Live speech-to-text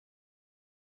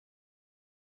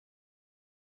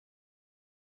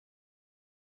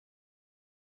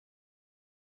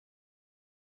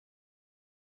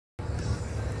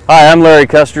Hi, I'm Larry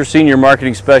Kuster, Senior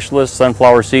Marketing Specialist,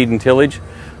 Sunflower Seed and Tillage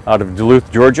out of Duluth,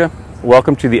 Georgia.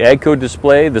 Welcome to the AGCO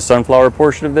display, the sunflower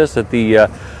portion of this at the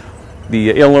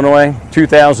Illinois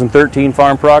 2013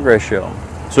 Farm Progress Show.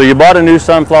 So you bought a new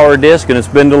sunflower disc and it's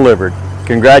been delivered.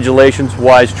 Congratulations,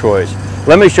 wise choice.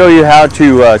 Let me show you how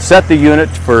to set the unit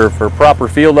for proper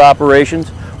field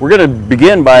operations. We're going to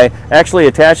begin by actually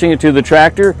attaching it to the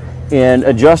tractor and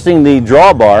adjusting the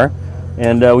drawbar.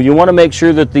 And you want to make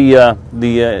sure that the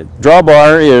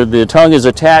drawbar, the tongue, is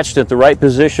attached at the right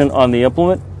position on the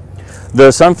implement.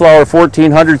 The Sunflower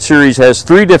 1400 series has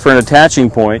 3 different attaching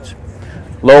points: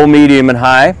 low, medium, and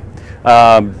high.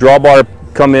 Drawbars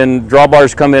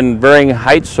come in varying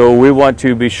heights, so we want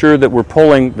to be sure that we're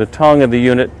pulling the tongue of the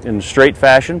unit in a straight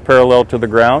fashion, parallel to the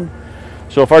ground.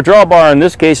 So if our drawbar in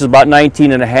this case is about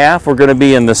 19.5, we're going to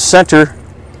be in the center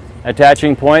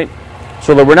attaching point,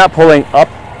 so that we're not pulling up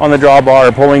on the drawbar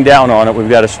or pulling down on it. We've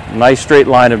got a nice straight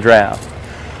line of draft.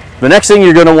 The next thing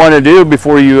you're going to want to do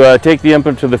before you take the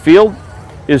implement to the field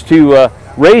is to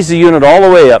raise the unit all the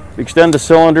way up, extend the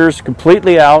cylinders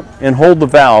completely out, and hold the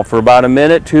valve for about a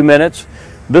minute, 2 minutes.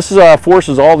 This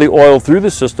forces all the oil through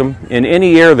the system, and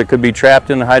any air that could be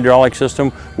trapped in the hydraulic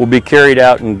system will be carried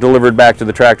out and delivered back to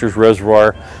the tractor's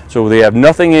reservoir, so they have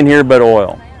nothing in here but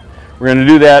oil. We're going to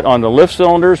do that on the lift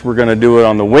cylinders. We're going to do it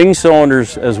on the wing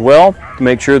cylinders as well to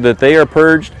make sure that they are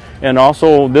purged. And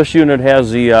also, this unit has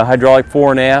the hydraulic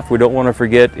fore and aft. We don't want to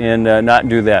forget and not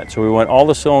do that. So we want all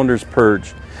the cylinders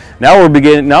purged. Now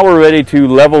we're ready to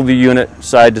level the unit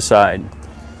side to side.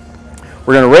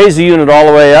 We're going to raise the unit all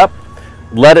the way up,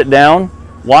 let it down,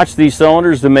 watch these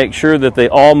cylinders to make sure that they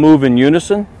all move in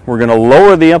unison. We're going to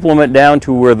lower the implement down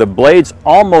to where the blades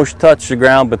almost touch the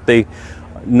ground, but they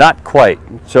not quite.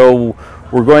 So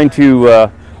we're going to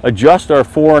adjust our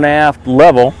fore and aft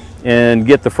level and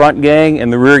get the front gang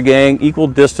and the rear gang equal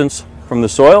distance from the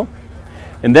soil.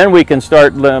 And then we can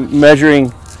start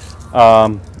measuring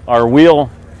our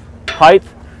wheel height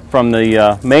from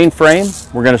the main frame.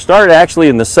 We're going to start actually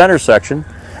in the center section.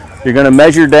 You're going to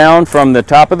measure down from the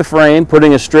top of the frame,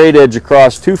 putting a straight edge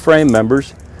across 2 frame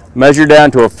members. Measure down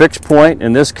to a fixed point.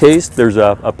 In this case, there's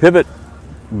a pivot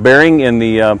bearing in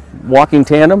the walking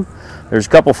tandem. There's a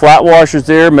couple flat washers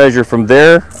there. Measure from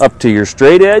there up to your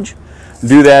straight edge.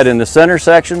 Do that in the center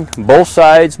section, both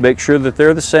sides. Make sure that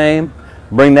they're the same.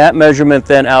 Bring that measurement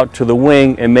then out to the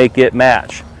wing and make it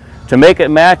match. To make it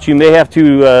match, you may have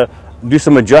to do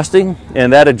some adjusting,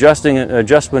 and that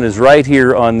adjustment is right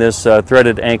here on this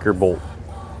threaded anchor bolt.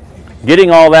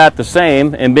 Getting all that the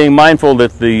same and being mindful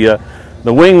that the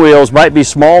wing wheels might be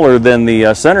smaller than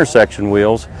the center section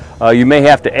wheels. You may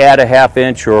have to add a ½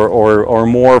 inch or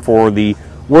more for the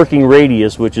working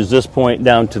radius, which is this point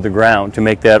down to the ground, to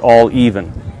make that all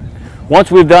even. Once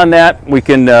we've done that, we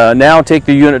can now take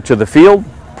the unit to the field,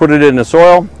 put it in the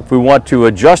soil. If we want to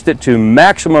adjust it to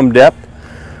maximum depth,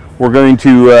 we're going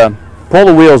to pull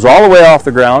the wheels all the way off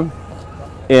the ground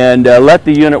and let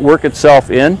the unit work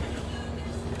itself in.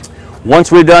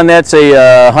 Once we've done that, say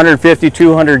 150,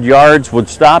 200 yards, would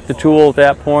stop the tool at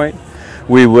that point.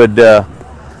 We would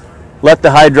let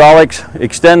the hydraulics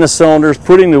extend the cylinders,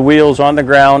 putting the wheels on the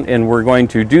ground, and we're going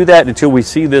to do that until we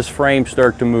see this frame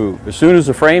start to move. As soon as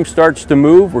the frame starts to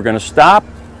move, we're going to stop,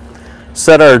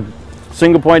 set our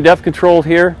single point depth control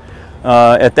here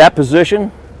at that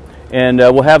position, and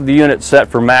we'll have the unit set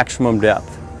for maximum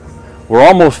depth. We're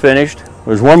almost finished.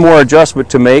 There's one more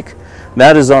adjustment to make.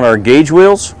 That is on our gauge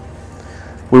wheels.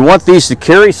 We want these to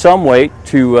carry some weight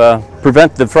to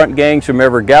prevent the front gangs from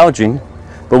ever gouging,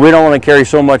 but we don't want to carry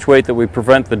so much weight that we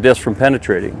prevent the disc from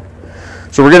penetrating.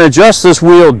 So we're going to adjust this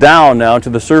wheel down now to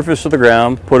the surface of the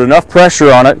ground, put enough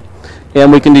pressure on it,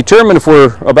 and we can determine if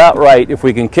we're about right if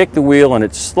we can kick the wheel and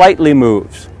it slightly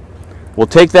moves. We'll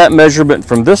take that measurement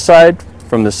from this side,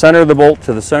 from the center of the bolt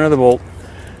to the center of the bolt,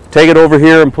 take it over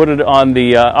here and put it on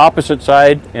the opposite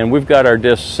side, and we've got our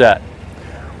disc set.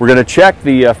 We're going to check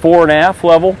the fore and aft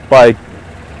level by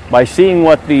seeing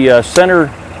what the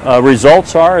center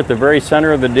results are at the very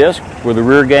center of the disc where the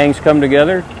rear gangs come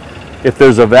together. If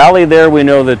there's a valley there, we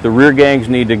know that the rear gangs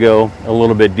need to go a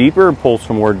little bit deeper and pull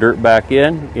some more dirt back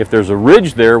in. If there's a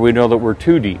ridge there, we know that we're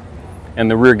too deep and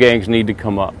the rear gangs need to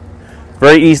come up.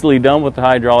 Very easily done with the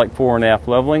hydraulic fore and aft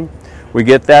leveling. We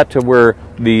get that to where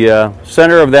the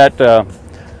center of that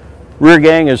rear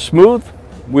gang is smooth.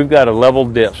 We've got a level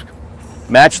disc.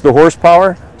 Match the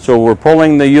horsepower, so we're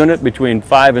pulling the unit between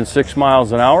 5 and 6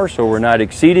 miles an hour, so we're not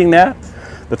exceeding that.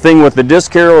 The thing with the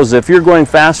disc harrow is if you're going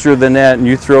faster than that and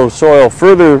you throw soil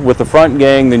further with the front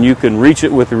gang than you can reach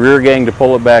it with the rear gang to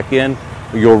pull it back in,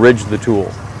 you'll ridge the tool.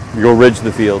 You'll ridge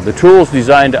the field. The tool is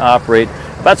designed to operate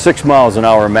about 6 miles an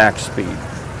hour max speed.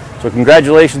 So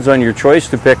congratulations on your choice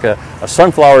to pick a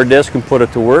sunflower disc and put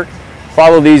it to work.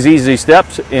 Follow these easy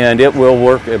steps and it will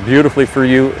work beautifully for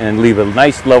you and leave a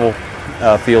nice level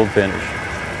field finish.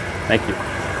 Thank you.